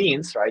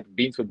beans, right?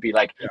 Beans would be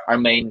like our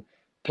main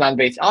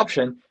plant-based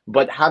option,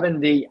 but having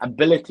the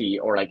ability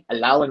or like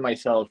allowing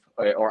myself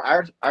or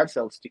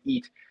ourselves to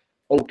eat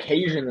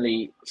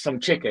occasionally some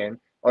chicken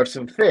or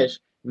some fish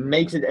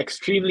makes it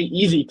extremely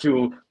easy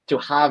to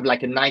have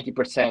like a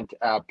 90%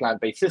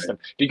 plant-based system,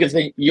 because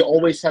then you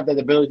always have that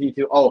ability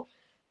to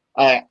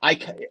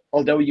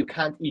although you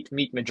can't eat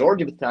meat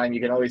majority of the time,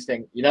 you can always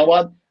think, you know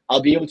what,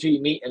 I'll be able to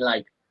eat meat in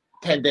like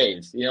 10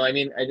 days, you know what I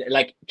mean? And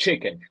like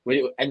chicken.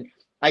 And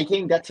I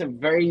think that's a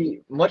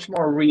very much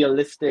more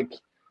realistic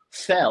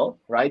sell,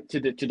 right, to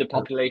the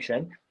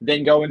population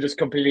than go and just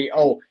completely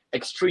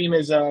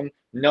extremism,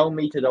 no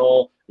meat at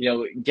all, you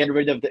know, get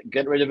rid of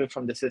it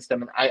from the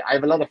system. And I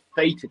have a lot of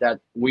faith that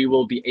we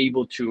will be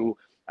able to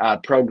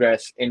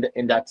progress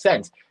in that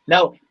sense.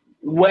 Now,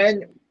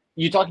 when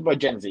you talked about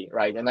Gen Z,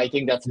 right, and I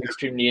think that's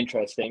extremely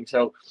interesting.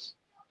 So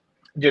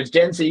there's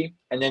Gen Z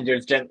and then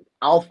there's Gen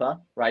Alpha,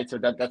 right? So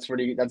that's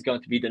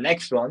going to be the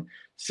next one.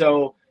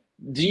 So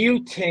do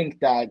you think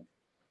that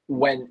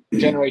when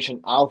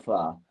Generation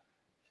Alpha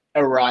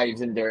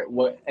arrives at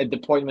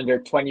the point when they're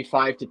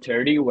 25 to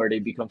 30, where they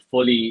become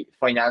fully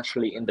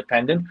financially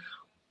independent,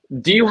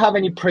 do you have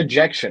any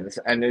projections,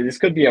 and this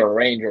could be a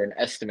range or an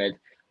estimate,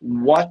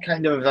 what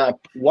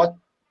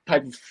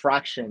type of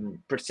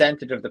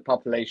percentage of the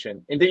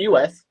population in the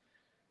US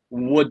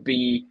would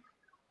be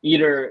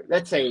either,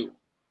 let's say,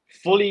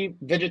 fully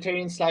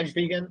vegetarian /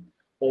 vegan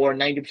or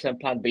 90%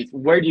 plant-based?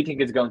 Where do you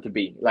think it's going to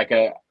be, like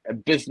a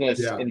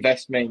business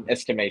investment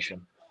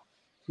estimation?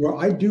 Well,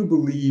 I do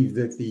believe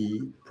that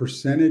the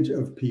percentage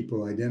of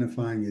people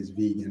identifying as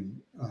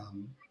vegan,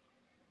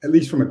 at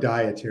least from a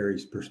dietary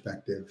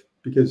perspective,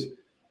 because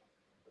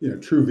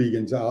true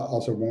vegans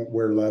also won't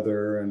wear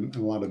leather and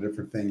a lot of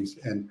different things.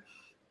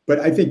 But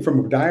I think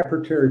from a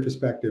dietary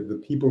perspective, the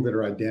people that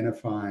are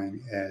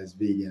identifying as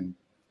vegan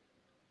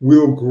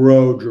will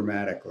grow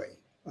dramatically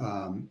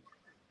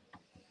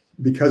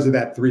because of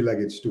that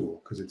three-legged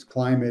stool, because it's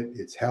climate,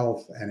 it's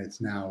health, and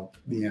it's now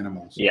the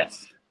animals.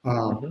 Yes.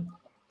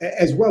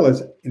 As well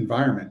as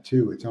environment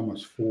too. It's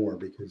almost 4,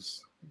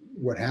 because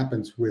what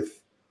happens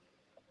with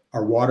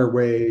our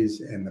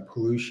waterways and the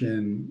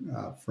pollution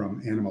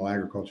from animal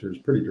agriculture is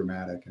pretty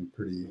dramatic and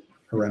pretty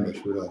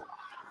horrendous, really.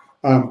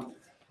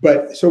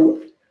 But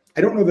so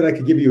I don't know that I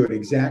could give you an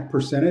exact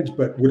percentage,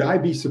 but would I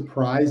be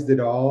surprised at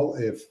all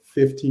if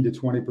 15 to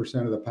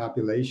 20% of the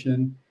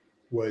population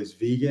was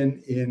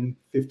vegan in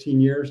 15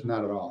 years?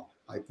 Not at all.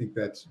 I think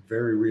that's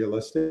very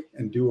realistic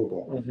and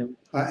doable.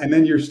 And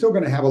then you're still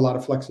going to have a lot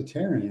of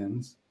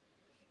flexitarians.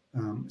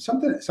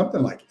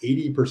 Something like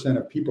 80%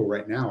 of people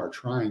right now are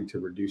trying to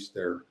reduce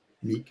their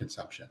meat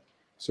consumption.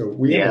 So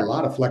we have a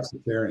lot of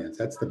flexitarians.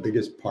 That's the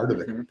biggest part of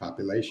the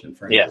population,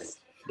 frankly. Yes,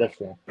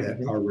 definitely.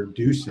 That are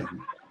reducing.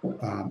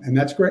 And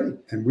that's great.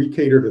 And we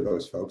cater to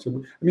those folks. I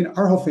mean,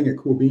 our whole thing at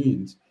Cool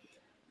Beans,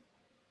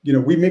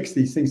 we mix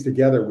these things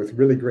together with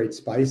really great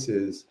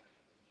spices,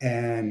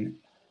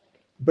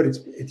 but it's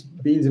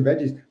beans and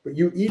veggies, but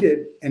you eat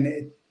it,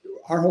 and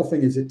our whole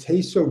thing is it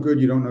tastes so good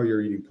you don't know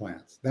you're eating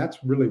plants. That's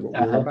really what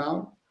we're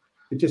about.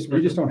 We just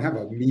don't have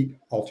a meat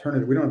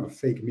alternative. We don't have a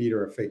fake meat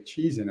or a fake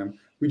cheese in them.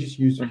 We just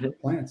use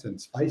plants and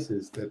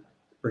spices that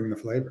bring the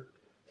flavor.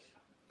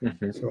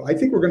 So I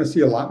think we're going to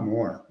see a lot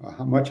more,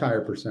 a much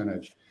higher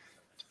percentage.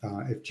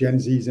 If Gen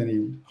Z is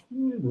any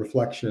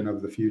reflection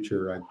of the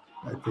future,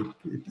 I think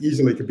it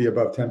easily could be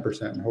above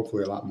 10% and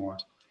hopefully a lot more.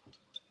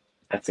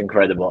 That's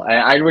incredible.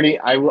 I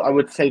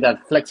would say that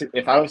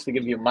if I was to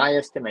give you my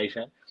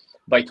estimation,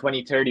 by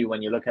 2030,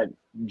 when you look at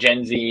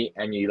Gen Z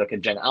and you look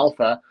at Gen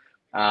Alpha,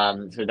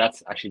 so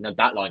that's actually not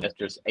that long, that's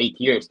just 8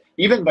 years.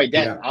 Even by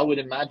then, I would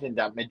imagine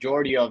that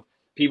majority of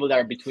people that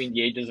are between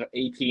the ages of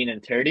 18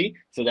 and 30,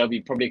 so there'll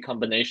be probably a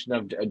combination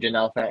of Gen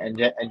Alpha and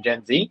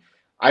Gen Z,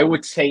 I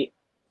would say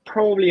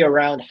probably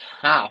around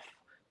half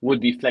would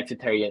be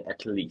flexitarian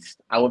at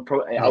least. I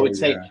would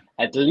say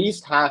at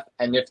least half,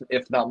 and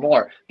if not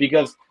more,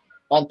 because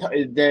on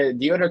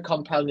the other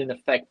compounding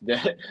effect,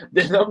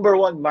 the number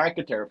one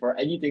marketer for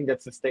anything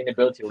that's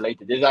sustainability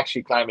related is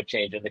actually climate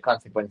change and the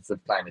consequences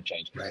of climate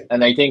change. Right.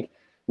 And I think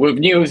with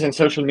news and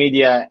social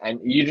media, and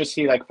you just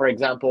see, like, for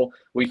example,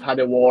 we've had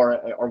a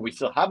war, or we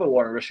still have a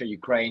war in Russia,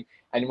 Ukraine,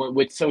 and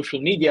with social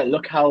media,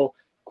 look how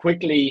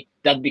quickly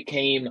that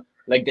became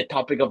like the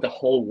topic of the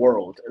whole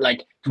world.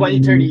 Like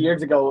 20, 30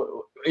 years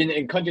ago,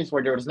 in countries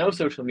where there was no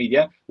social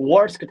media,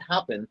 wars could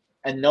happen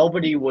and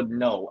nobody would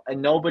know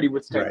and nobody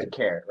would start to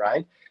care,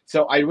 right?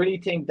 So I really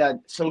think that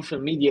social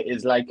media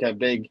is like a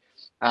big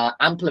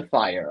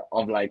amplifier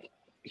of like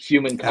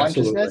human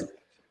consciousness.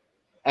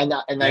 And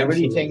I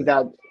really think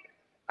that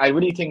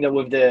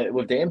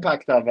with the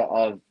impact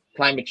of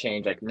climate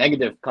change, like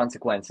negative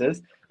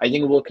consequences, I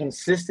think it will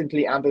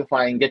consistently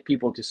amplify and get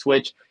people to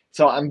switch.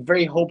 So I'm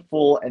very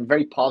hopeful and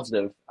very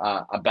positive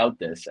about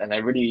this, and I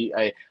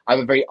have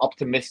a very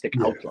optimistic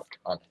outlook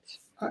on it.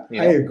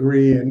 I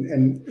agree,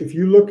 and if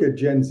you look at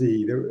Gen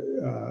Z,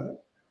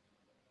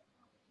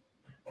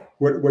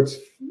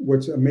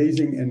 what's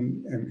amazing and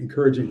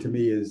encouraging to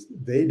me is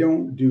they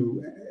don't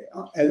do,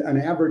 an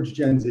average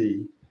Gen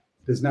Z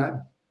does not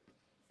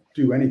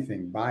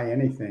buy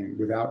anything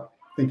without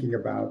thinking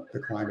about the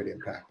climate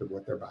impact of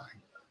what they're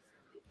buying.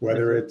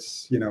 Whether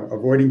it's,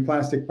 avoiding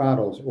plastic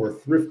bottles or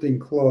thrifting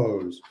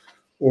clothes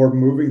or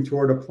moving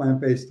toward a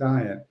plant-based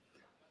diet,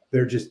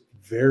 they're just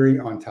very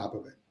on top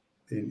of it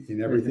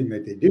in everything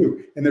that they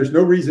do. And there's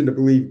no reason to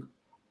believe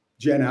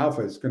Gen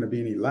Alpha is going to be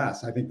any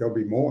less. I think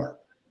there'll be more,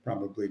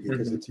 probably,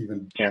 because it's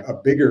even a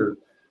bigger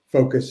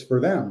focus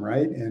for them,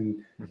 right? And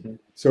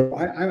so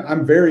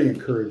I'm very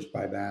encouraged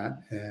by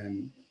that.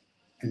 And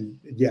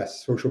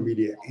yes, social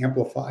media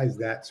amplifies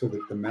that so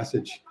that the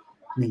message,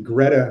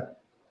 Greta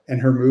and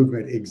her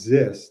movement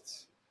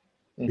exists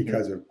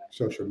because of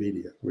social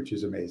media, which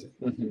is amazing.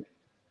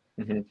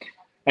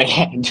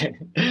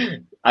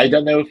 I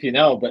don't know if you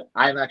know, but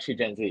I'm actually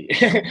Gen Z.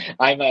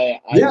 I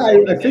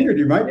figured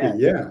you might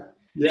be. Yeah.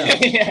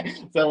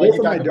 So both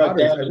of my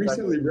daughters, I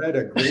recently read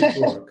a great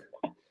book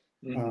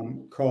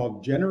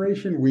called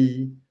Generation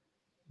We: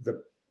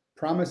 The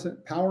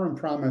Power and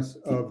Promise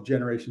of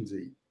Generation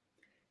Z.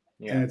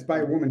 And it's by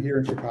a woman here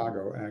in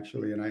Chicago,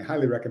 actually, and I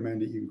highly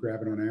recommend it. You can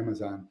grab it on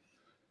Amazon.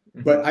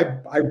 But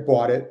I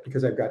bought it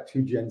because I've got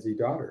 2 Gen Z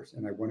daughters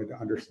and I wanted to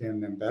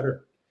understand them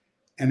better.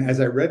 And as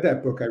I read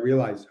that book, I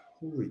realized,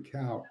 holy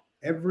cow,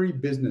 every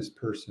business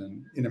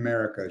person in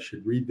America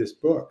should read this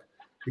book,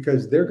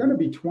 because they're going to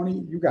be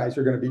you guys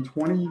are going to be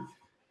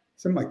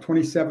something like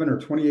 27 or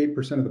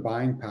 28% of the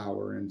buying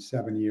power in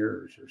 7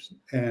 years.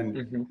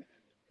 And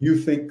you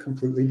think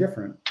completely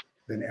different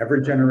than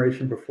every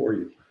generation before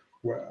you,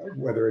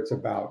 whether it's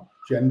about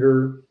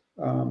gender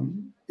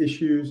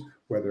issues,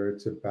 whether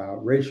it's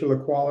about racial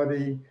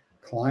equality,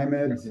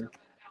 climate,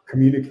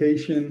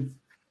 communication.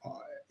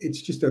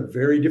 It's just a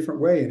very different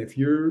way. And if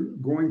you're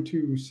going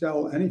to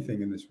sell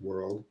anything in this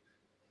world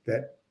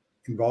that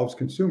involves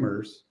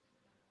consumers,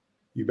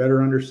 you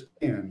better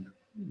understand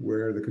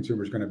where the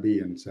consumer is going to be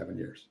in 7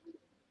 years.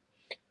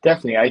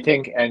 Definitely, I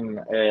think, and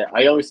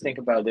I always think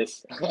about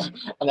this,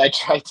 and I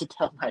try to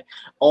tell my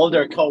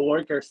older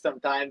coworkers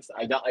sometimes.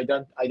 I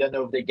don't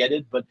know if they get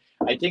it, but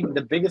I think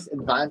the biggest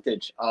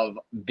advantage of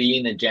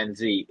being a Gen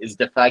Z is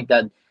the fact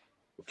that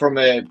from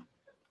a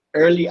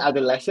early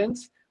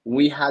adolescence,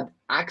 we had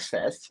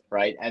access,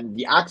 right? And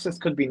the access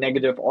could be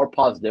negative or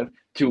positive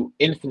to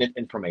infinite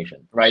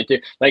information, right?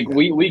 Like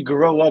we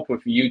grow up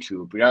with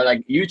YouTube,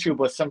 like YouTube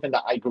was something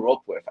that I grew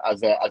up with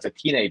as a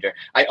teenager.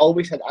 I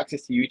always had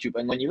access to YouTube.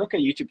 And when you look at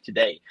YouTube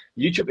today,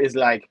 YouTube is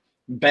like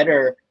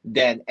better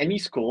than any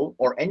school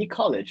or any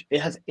college.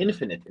 It has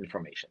infinite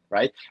information,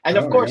 right? And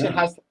of course it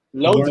has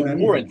loads of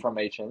more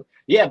information.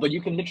 Yeah, but you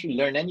can literally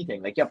learn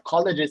anything. Like you have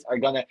colleges are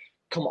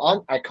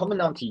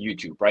coming onto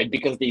YouTube, right?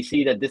 Because they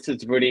see that this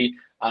is really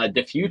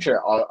the future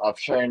of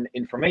sharing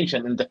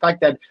information, and the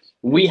fact that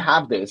we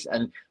have this.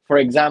 And for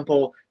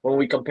example, when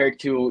we compare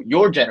to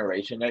your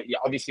generation,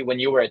 obviously when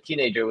you were a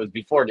teenager, it was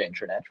before the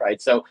internet, right?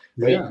 So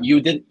you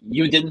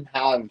didn't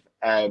have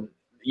an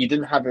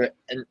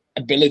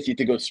ability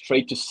to go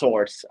straight to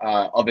source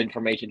of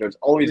information. There's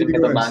always a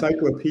middleman.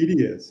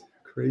 Encyclopedias.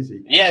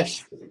 Crazy.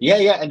 Yes.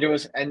 Yeah.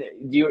 And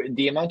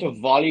the amount of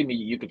volume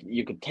you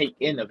could take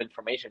in of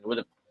information would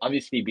have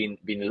obviously been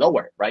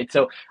lower, right?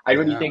 So I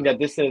really think that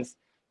this is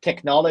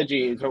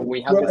technology where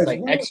we have this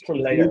extra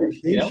layer.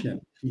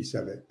 Communication piece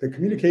of it. The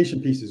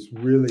communication piece is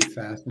really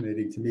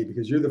fascinating to me,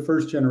 because you're the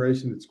first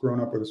generation that's grown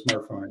up with a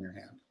smartphone in your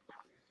hand.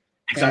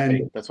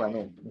 Exactly. That's what I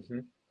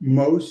mean.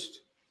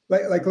 Most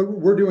like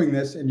we're doing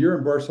this, and you're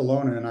in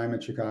Barcelona and I'm in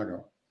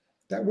Chicago.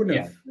 That wouldn't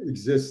have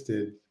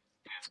existed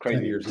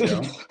 10 years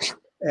ago.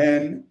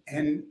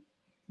 And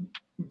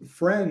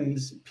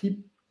friends,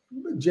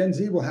 Gen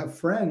Z will have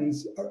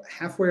friends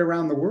halfway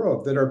around the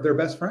world that are their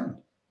best friend.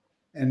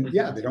 And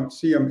they don't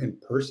see them in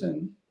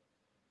person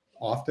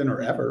often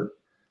or ever,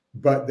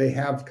 but they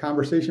have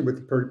conversation with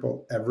the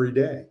people every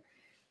day.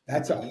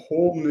 That's a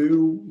whole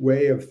new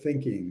way of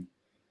thinking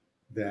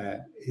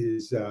that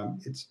is,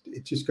 it's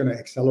just going to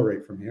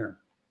accelerate from here.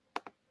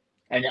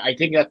 And I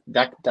think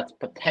that's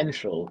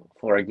potential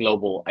for a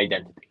global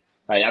identity,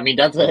 right? I mean,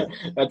 that's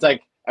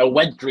like a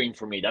wet dream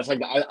for me. That's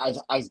like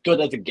as good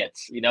as it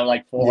gets,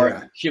 like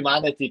for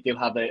humanity to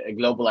have a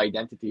global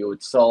identity, it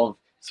would solve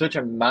such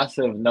a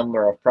massive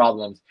number of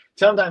problems.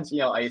 Sometimes,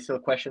 I still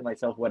question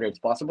myself whether it's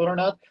possible or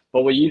not,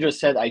 but what you just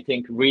said, I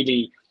think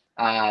really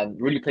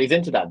plays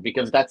into that,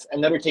 because that's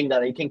another thing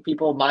that I think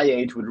people my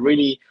age would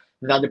really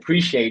not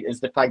appreciate, is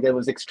the fact that it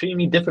was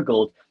extremely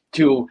difficult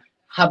to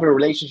have a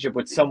relationship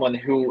with someone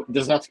who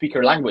does not speak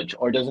your language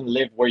or doesn't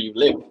live where you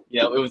live.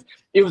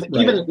 It was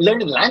even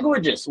learning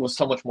languages was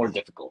so much more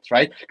difficult,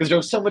 right? Because there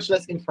was so much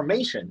less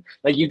information.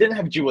 Like you didn't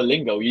have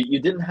Duolingo, you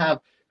didn't have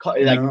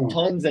like No.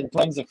 tons and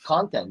tons of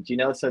content, you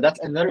know. So that's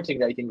another thing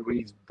that I think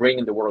really is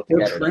bringing the world Or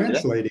together.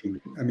 translating.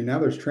 I mean, now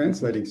there's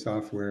translating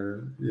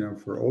software, you know,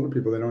 for older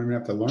people. They don't even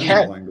have to learn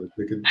Yeah. the language.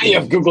 They could You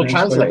have Google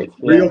Translate.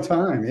 real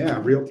time.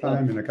 Yeah, real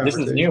time in a This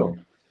conversation. is new.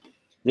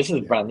 This is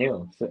Yeah. brand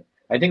new. So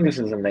I think this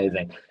is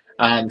amazing.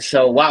 And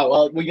so, wow,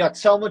 well, we got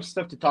so much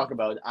stuff to talk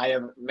about. I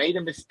have made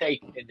a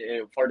mistake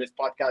for this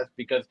podcast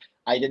because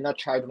I did not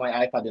charge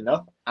my iPad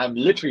enough. I'm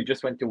literally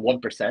just went to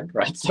 1%,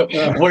 right? So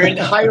we're in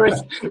high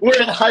risk.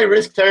 We're in high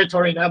risk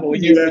territory now, but we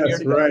need Yes,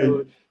 to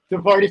go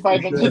to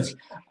 45 minutes.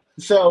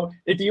 So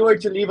if you were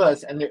to leave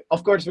us, and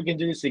of course we can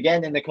do this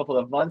again in a couple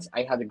of months.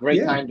 I had a great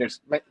Yeah. time.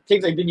 There's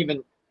things I didn't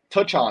even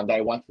touch on that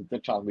I wanted to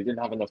touch on. We didn't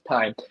have enough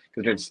time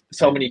because there's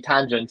so many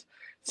tangents.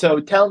 So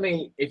tell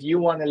me, if you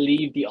want to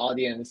leave the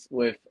audience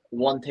with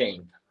one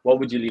thing, what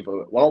would you leave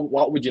with? Well,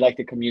 what would you like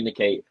to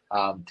communicate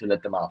to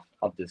let them off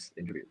of this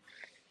interview?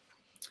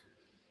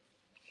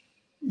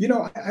 You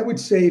know, I would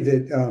say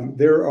that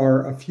there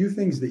are a few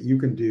things that you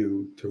can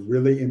do to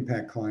really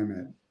impact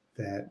climate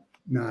that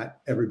not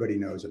everybody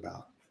knows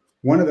about.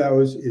 One of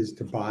those is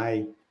to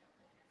buy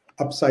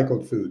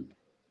upcycled food,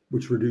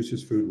 which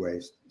reduces food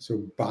waste.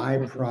 So buy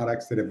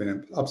products that have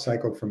been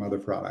upcycled from other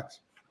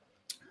products.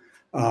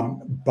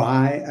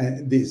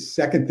 The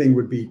second thing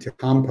would be to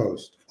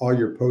compost all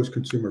your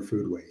post-consumer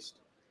food waste.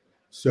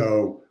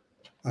 So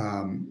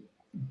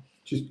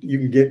just you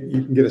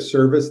can get a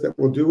service that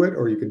will do it,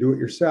 or you can do it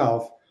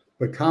yourself,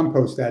 but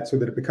compost that so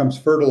that it becomes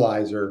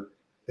fertilizer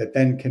that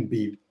then can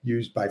be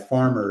used by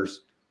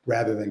farmers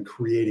rather than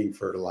creating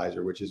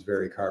fertilizer, which is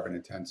very carbon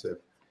intensive.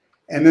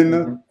 And then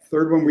the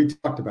third one we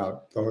talked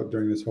about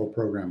during this whole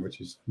program, which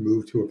is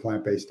move to a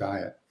plant-based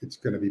diet. It's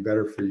going to be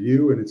better for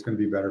you, and it's going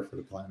to be better for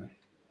the planet.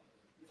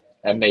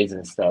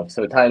 Amazing stuff.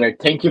 So Tyler,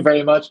 thank you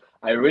very much.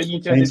 I really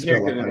need to end it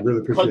here because I really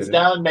it appreciate cuts it.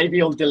 down. Maybe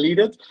you'll delete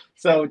it.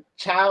 So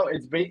ciao.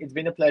 It's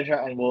been a pleasure,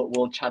 and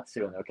we'll chat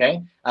soon.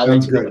 Okay.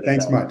 Sounds good.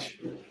 Thanks much.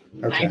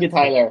 Okay. Thank you,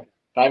 Tyler.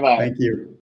 Bye bye. Thank you.